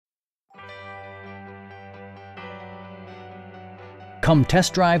Come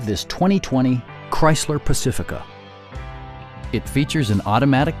test drive this 2020 Chrysler Pacifica. It features an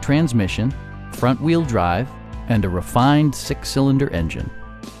automatic transmission, front-wheel drive, and a refined 6-cylinder engine.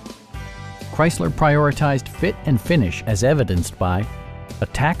 Chrysler prioritized fit and finish as evidenced by a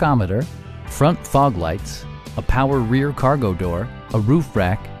tachometer, front fog lights, a power rear cargo door, a roof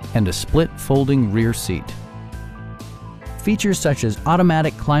rack, and a split folding rear seat. Features such as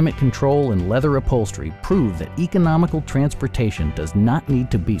automatic climate control and leather upholstery prove that economical transportation does not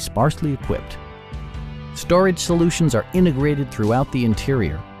need to be sparsely equipped. Storage solutions are integrated throughout the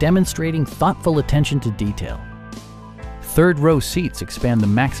interior, demonstrating thoughtful attention to detail. Third-row seats expand the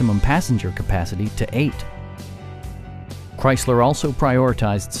maximum passenger capacity to 8. Chrysler also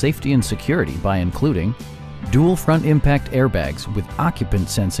prioritized safety and security by including dual front impact airbags with occupant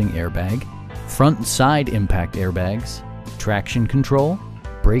sensing airbag, front and side impact airbags, traction control,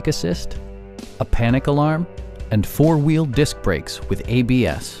 brake assist, a panic alarm, and 4-wheel disc brakes with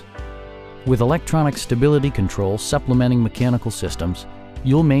ABS. With electronic stability control supplementing mechanical systems,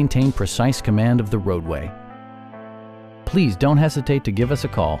 you'll maintain precise command of the roadway. Please don't hesitate to give us a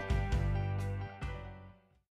call.